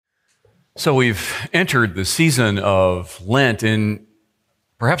So we've entered the season of Lent in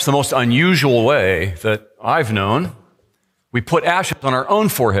perhaps the most unusual way that I've known. We put ashes on our own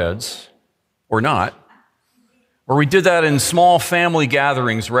foreheads, or not, or we did that in small family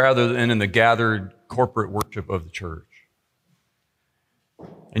gatherings rather than in the gathered corporate worship of the church.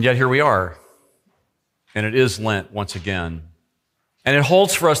 And yet here we are, and it is Lent once again. And it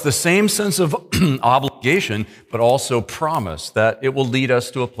holds for us the same sense of obligation, but also promise that it will lead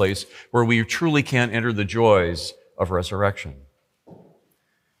us to a place where we truly can enter the joys of resurrection.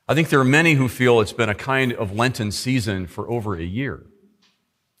 I think there are many who feel it's been a kind of Lenten season for over a year.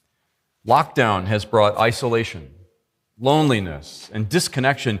 Lockdown has brought isolation, loneliness, and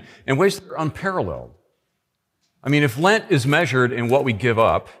disconnection in ways that are unparalleled. I mean, if Lent is measured in what we give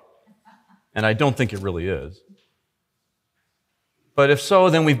up, and I don't think it really is, but if so,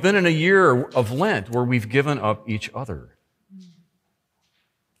 then we've been in a year of Lent where we've given up each other.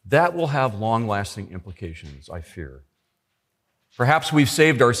 That will have long-lasting implications, I fear. Perhaps we've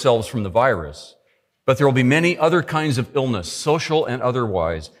saved ourselves from the virus, but there will be many other kinds of illness, social and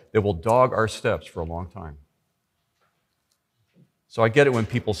otherwise, that will dog our steps for a long time. So I get it when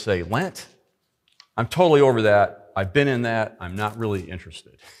people say, Lent? I'm totally over that. I've been in that. I'm not really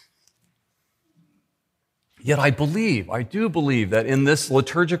interested. Yet I do believe that in this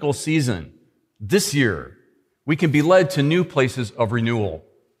liturgical season, this year, we can be led to new places of renewal,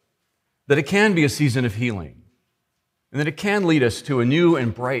 that it can be a season of healing, and that it can lead us to a new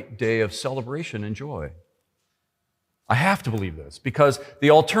and bright day of celebration and joy. I have to believe this because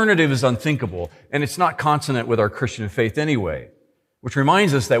the alternative is unthinkable, and it's not consonant with our Christian faith anyway, which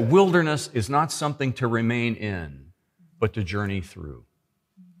reminds us that wilderness is not something to remain in, but to journey through.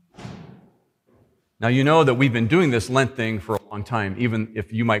 Now, you know that we've been doing this Lent thing for a long time, even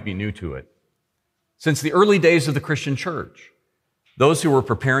if you might be new to it. Since the early days of the Christian church, those who were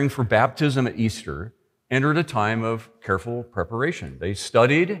preparing for baptism at Easter entered a time of careful preparation. They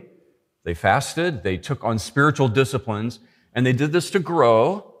studied, they fasted, they took on spiritual disciplines, and they did this to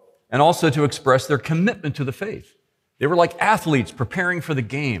grow and also to express their commitment to the faith. They were like athletes preparing for the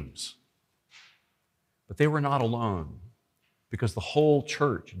games. But they were not alone because the whole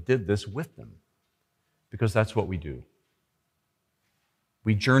church did this with them. Because that's what we do.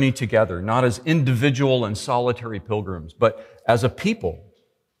 We journey together, not as individual and solitary pilgrims, but as a people.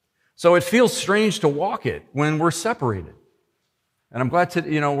 So it feels strange to walk it when we're separated. And I'm glad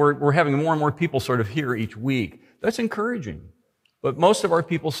we're having more and more people sort of here each week. That's encouraging. But most of our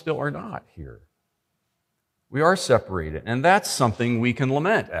people still are not here. We are separated, and that's something we can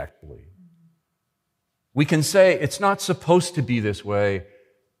lament, actually. We can say, it's not supposed to be this way,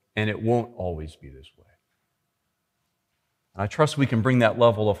 and it won't always be this way. I trust we can bring that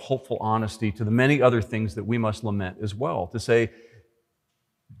level of hopeful honesty to the many other things that we must lament as well, to say,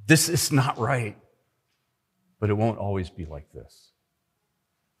 this is not right, but it won't always be like this.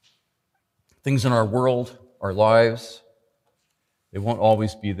 Things in our world, our lives, they won't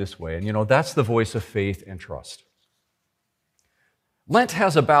always be this way. And that's the voice of faith and trust. Lent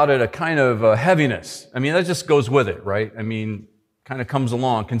has about it a kind of heaviness. That just goes with it, right? Kind of comes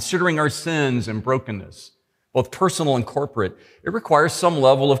along. Considering our sins and brokenness, both personal and corporate, it requires some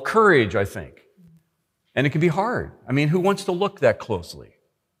level of courage, I think. And it can be hard. Who wants to look that closely?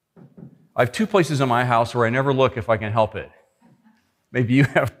 I have two places in my house where I never look if I can help it. Maybe you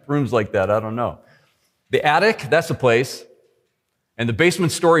have rooms like that, I don't know. The attic, that's a place, and the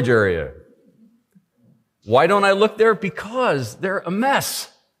basement storage area. Why don't I look there? Because they're a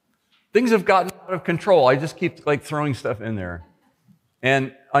mess. Things have gotten out of control. I just keep throwing stuff in there.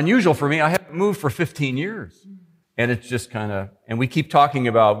 And unusual for me, I haven't moved for 15 years. And it's just and we keep talking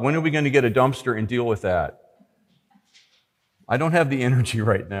about when are we going to get a dumpster and deal with that? I don't have the energy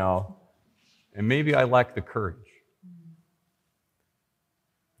right now, and maybe I lack the courage.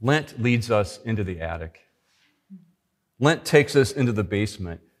 Lent leads us into the attic. Lent takes us into the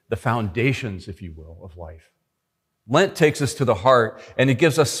basement, the foundations, if you will, of life. Lent takes us to the heart, and it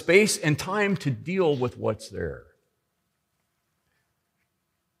gives us space and time to deal with what's there.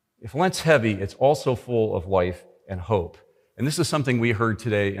 If Lent's heavy, it's also full of life and hope. And this is something we heard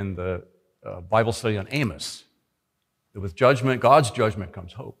today in the Bible study on Amos, that with judgment, God's judgment,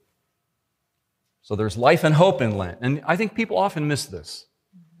 comes hope. So there's life and hope in Lent. And I think people often miss this.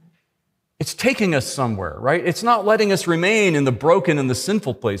 It's taking us somewhere, right? It's not letting us remain in the broken and the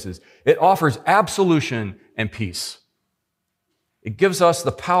sinful places. It offers absolution and peace. It gives us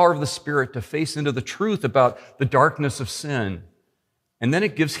the power of the Spirit to face into the truth about the darkness of sin. And then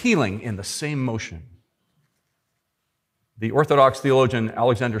it gives healing in the same motion. The Orthodox theologian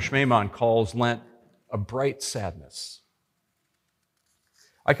Alexander Schmemann calls Lent a bright sadness.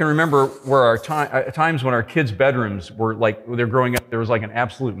 I can remember where times when our kids' bedrooms were like, when they're growing up, there was like an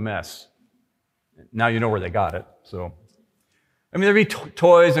absolute mess. Now you know where they got it. So, I mean, there'd be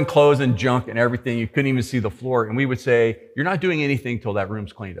toys and clothes and junk and everything. You couldn't even see the floor. And we would say, you're not doing anything till that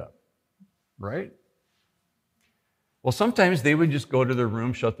room's cleaned up, right? Well, sometimes they would just go to their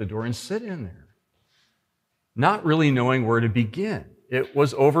room, shut the door, and sit in there, not really knowing where to begin. It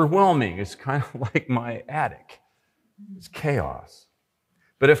was overwhelming. It's kind of like my attic. It's chaos.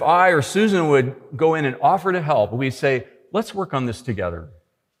 But if I or Susan would go in and offer to help, we'd say, let's work on this together.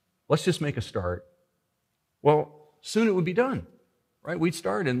 Let's just make a start. Well, soon it would be done, right? We'd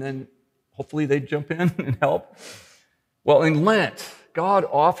start, and then hopefully they'd jump in and help. Well, in Lent, God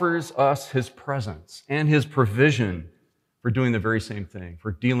offers us his presence and his provision for doing the very same thing,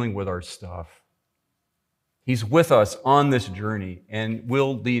 for dealing with our stuff. He's with us on this journey and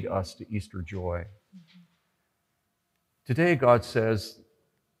will lead us to Easter joy. Today, God says,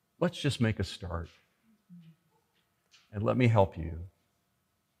 let's just make a start. And let me help you.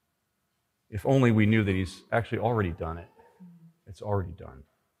 If only we knew that he's actually already done it. It's already done.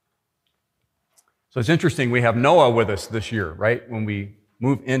 So it's interesting, we have Noah with us this year, right? When we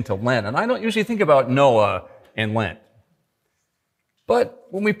move into Lent. And I don't usually think about Noah and Lent. But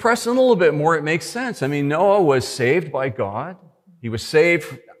when we press in a little bit more, it makes sense. I mean, Noah was saved by God. He was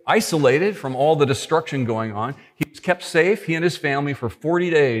saved, isolated from all the destruction going on. He was kept safe, he and his family, for 40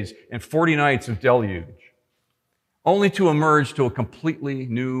 days and 40 nights of deluge, only to emerge to a completely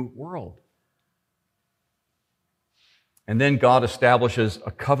new world. And then God establishes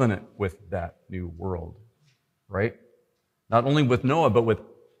a covenant with that new world, right? Not only with Noah, but with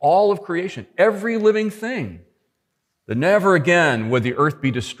all of creation, every living thing. That never again would the earth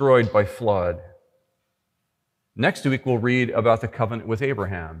be destroyed by flood. Next week, we'll read about the covenant with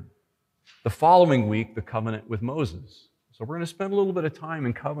Abraham. The following week, the covenant with Moses. So we're going to spend a little bit of time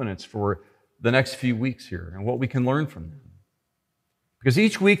in covenants for the next few weeks here and what we can learn from them. Because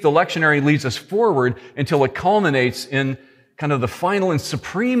each week, the lectionary leads us forward until it culminates in kind of the final and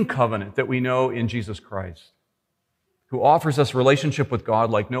supreme covenant that we know in Jesus Christ, who offers us relationship with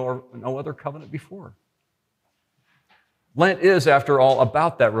God like no other covenant before. Lent is, after all,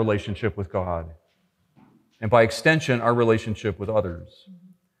 about that relationship with God, and by extension, our relationship with others.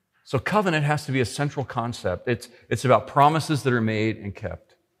 So covenant has to be a central concept. It's about promises that are made and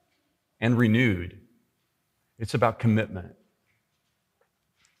kept and renewed. It's about commitment.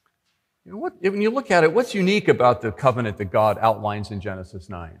 You know, when you look at it, what's unique about the covenant that God outlines in Genesis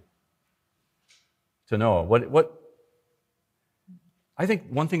 9 to Noah? I think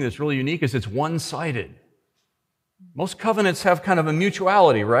one thing that's really unique is it's one-sided. Most covenants have kind of a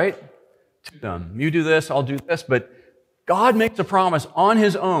mutuality, right? To them. You do this, I'll do this. But God makes a promise on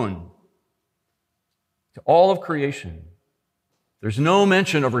his own to all of creation. There's no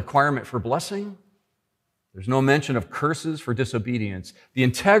mention of requirement for blessing. There's no mention of curses for disobedience. The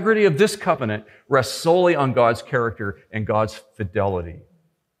integrity of this covenant rests solely on God's character and God's fidelity.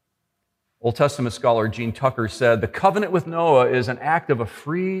 Old Testament scholar Gene Tucker said, the covenant with Noah is an act of a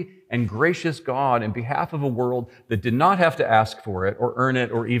free and gracious God in behalf of a world that did not have to ask for it or earn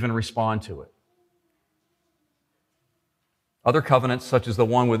it or even respond to it. Other covenants, such as the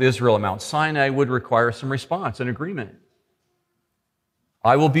one with Israel at Mount Sinai, would require some response and agreement.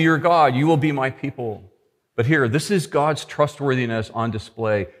 I will be your God, you will be my people. But here, this is God's trustworthiness on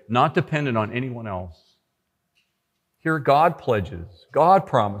display, not dependent on anyone else. Here, God pledges, God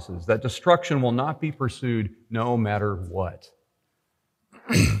promises that destruction will not be pursued no matter what.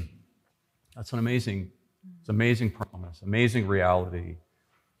 That's an amazing promise, amazing reality.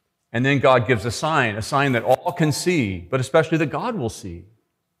 And then God gives a sign that all can see, but especially that God will see,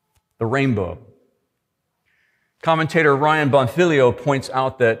 the rainbow. Commentator Ryan Bonfiglio points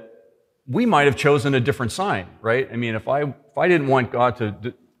out that we might have chosen a different sign, right? I mean, if I didn't want God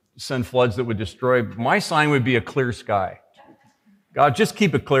to send floods that would destroy, my sign would be a clear sky. God, just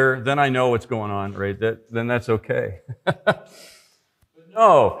keep it clear, then I know what's going on, right? Then that's okay. But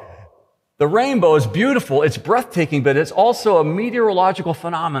no, the rainbow is beautiful, it's breathtaking, but it's also a meteorological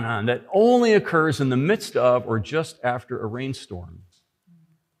phenomenon that only occurs in the midst of or just after a rainstorm.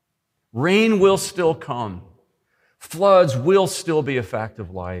 Rain will still come. Floods will still be a fact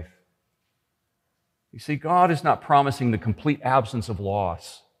of life. You see, God is not promising the complete absence of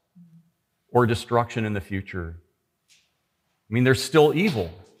loss or destruction in the future. I mean, there's still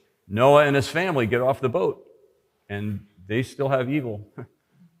evil. Noah and his family get off the boat, and they still have evil.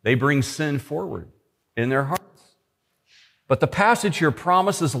 They bring sin forward in their hearts. But the passage here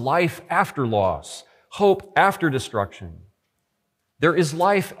promises life after loss, hope after destruction. There is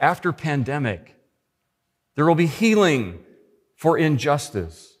life after pandemic. There will be healing for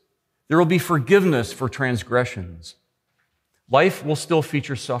injustice. There will be forgiveness for transgressions. Life will still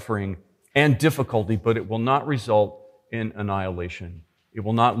feature suffering and difficulty, but it will not result in annihilation. It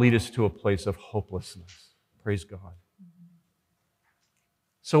will not lead us to a place of hopelessness. Praise God.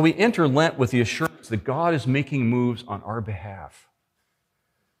 So we enter Lent with the assurance that God is making moves on our behalf.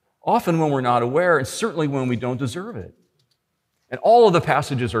 Often when we're not aware, and certainly when we don't deserve it. And all of the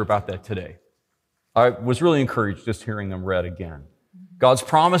passages are about that today. I was really encouraged just hearing them read again. God's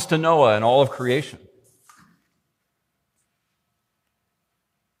promise to Noah and all of creation.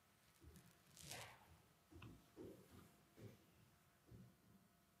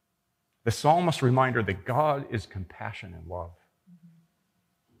 The psalmist's reminder that God is compassion and love.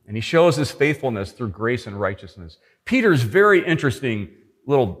 And he shows his faithfulness through grace and righteousness. Peter's very interesting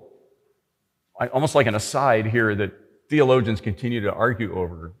little, almost like an aside here that theologians continue to argue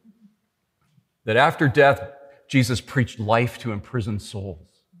over, that after death, Jesus preached life to imprisoned souls.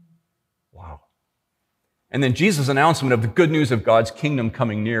 Wow. And then Jesus' announcement of the good news of God's kingdom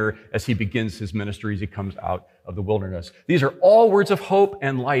coming near as he begins his ministry, as he comes out of the wilderness. These are all words of hope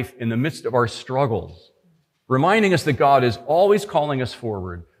and life in the midst of our struggles, reminding us that God is always calling us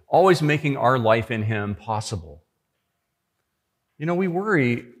forward, always making our life in him possible. You know, we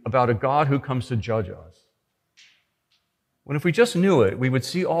worry about a God who comes to judge us, when if we just knew it, we would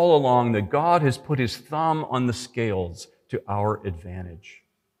see all along that God has put his thumb on the scales to our advantage.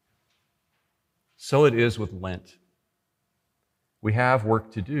 So it is with Lent. We have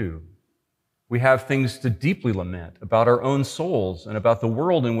work to do. We have things to deeply lament about our own souls and about the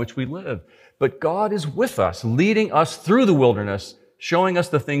world in which we live. But God is with us, leading us through the wilderness, showing us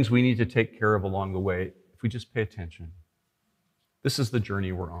the things we need to take care of along the way if we just pay attention. This is the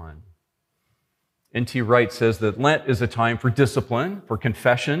journey we're on. N.T. Wright says that Lent is a time for discipline, for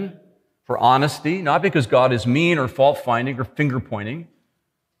confession, for honesty, not because God is mean or fault-finding or finger-pointing,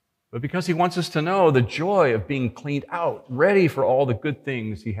 but because he wants us to know the joy of being cleaned out, ready for all the good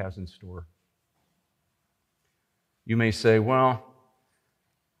things he has in store. You may say, well,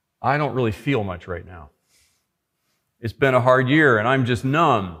 I don't really feel much right now. It's been a hard year, and I'm just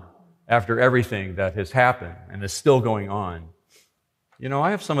numb after everything that has happened and is still going on. You know,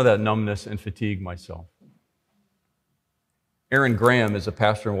 I have some of that numbness and fatigue myself. Aaron Graham is a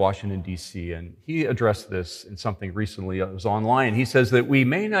pastor in Washington, D.C., and he addressed this in something recently that was online. He says that we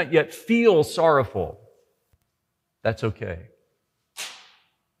may not yet feel sorrowful. That's okay.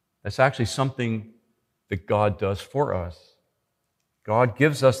 That's actually something that God does for us. God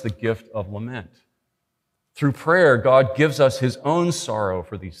gives us the gift of lament. Through prayer, God gives us his own sorrow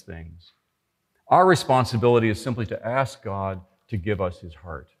for these things. Our responsibility is simply to ask God to give us his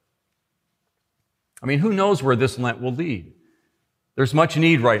heart. I mean, who knows where this Lent will lead? There's much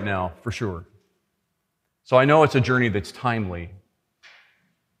need right now, for sure. So I know it's a journey that's timely.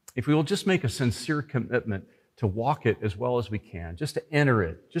 If we will just make a sincere commitment to walk it as well as we can, just to enter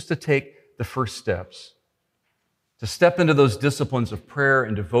it, just to take the first steps, to step into those disciplines of prayer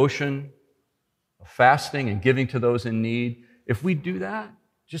and devotion, of fasting and giving to those in need, if we do that,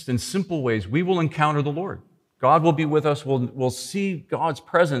 just in simple ways, we will encounter the Lord. God will be with us. We'll see God's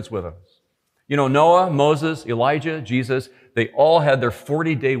presence with us. You know, Noah, Moses, Elijah, Jesus, they all had their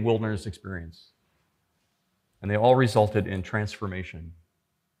 40-day wilderness experience. And they all resulted in transformation,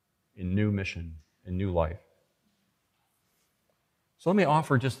 in new mission, in new life. So let me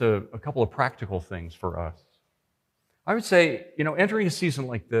offer just a couple of practical things for us. I would say, you know, entering a season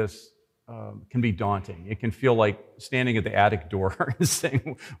like this can be daunting. It can feel like standing at the attic door and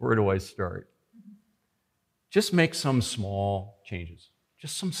saying, where do I start? Just make some small changes.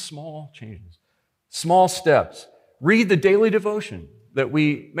 Just some small changes. Small steps. Read the daily devotion that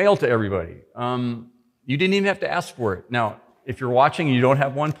we mail to everybody. You didn't even have to ask for it. Now, if you're watching and you don't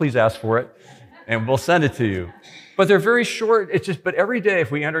have one, please ask for it, and we'll send it to you. But they're very short. But every day, if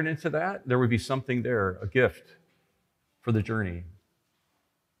we entered into that, there would be something there, a gift for the journey.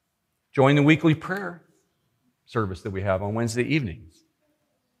 Join the weekly prayer service that we have on Wednesday evenings.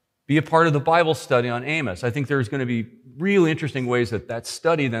 Be a part of the Bible study on Amos. I think there's going to be really interesting ways that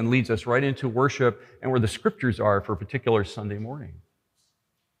study then leads us right into worship and where the scriptures are for a particular Sunday morning.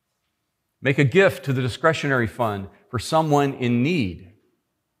 Make a gift to the discretionary fund for someone in need.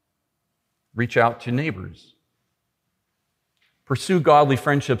 Reach out to neighbors. Pursue godly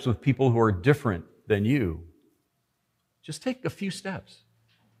friendships with people who are different than you. Just take a few steps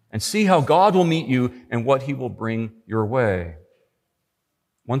and see how God will meet you and what he will bring your way.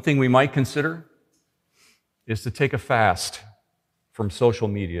 One thing we might consider is to take a fast from social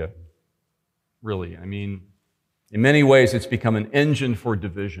media. Really, I mean, in many ways, it's become an engine for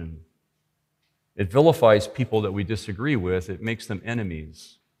division. It vilifies people that we disagree with. It makes them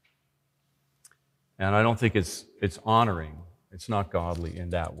enemies. And I don't think it's honoring. It's not godly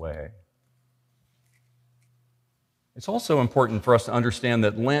in that way. It's also important for us to understand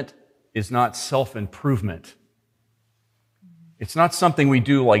that Lent is not self-improvement. It's not something we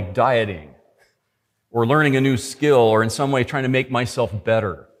do like dieting or learning a new skill or in some way trying to make myself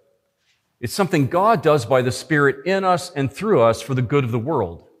better. It's something God does by the Spirit in us and through us for the good of the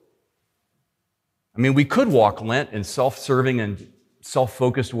world. I mean, we could walk Lent in self-serving and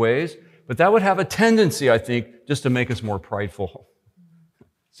self-focused ways, but that would have a tendency, I think, just to make us more prideful.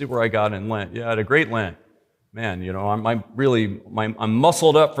 See where I got in Lent. Yeah, I had a great Lent. Man, you know, I'm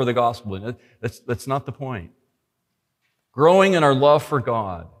muscled up for the gospel. That's not the point. Growing in our love for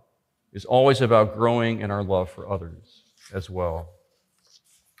God is always about growing in our love for others as well.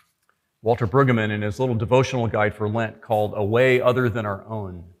 Walter Brueggemann, in his little devotional guide for Lent called A Way Other Than Our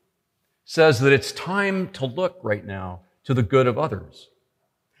Own, says that it's time to look right now to the good of others,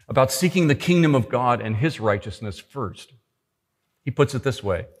 about seeking the kingdom of God and His righteousness first. He puts it this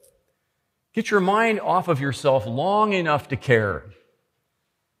way: get your mind off of yourself long enough to care.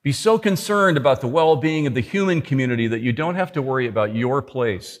 Be so concerned about the well-being of the human community that you don't have to worry about your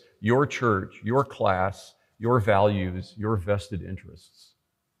place, your church, your class, your values, your vested interests.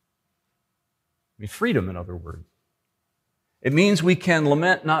 I mean, freedom, in other words. It means we can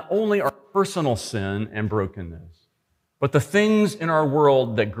lament not only our personal sin and brokenness, but the things in our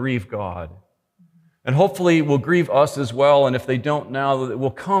world that grieve God. And hopefully will grieve us as well, and if they don't now, it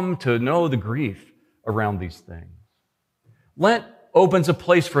will come to know the grief around these things. Lent opens a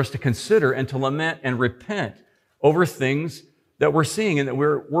place for us to consider and to lament and repent over things that we're seeing and that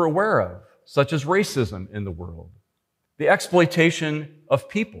we're aware of, such as racism in the world, the exploitation of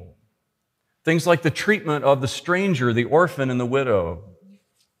people, things like the treatment of the stranger, the orphan, and the widow,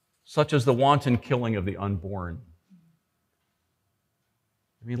 such as the wanton killing of the unborn.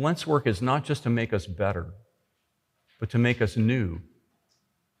 I mean, Lent's work is not just to make us better, but to make us new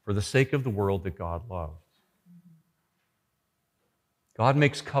for the sake of the world that God loves. God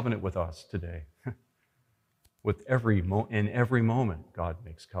makes covenant with us today. In every moment, God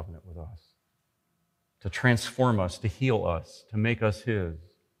makes covenant with us to transform us, to heal us, to make us His.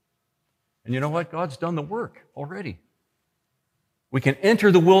 And you know what? God's done the work already. We can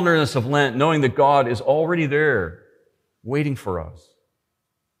enter the wilderness of Lent knowing that God is already there, waiting for us,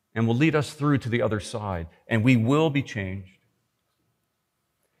 and will lead us through to the other side, and we will be changed.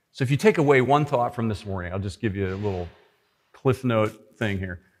 So if you take away one thought from this morning, I'll just give you a little cliff note thing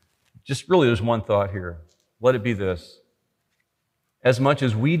here. Just really, there's one thought here. Let it be this. As much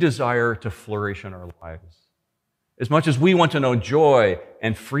as we desire to flourish in our lives, as much as we want to know joy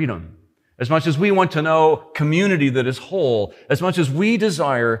and freedom, as much as we want to know community that is whole, as much as we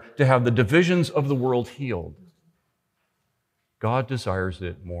desire to have the divisions of the world healed, God desires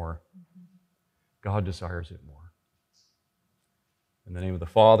it more. God desires it more. In the name of the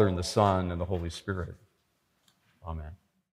Father, and the Son, and the Holy Spirit. Amen.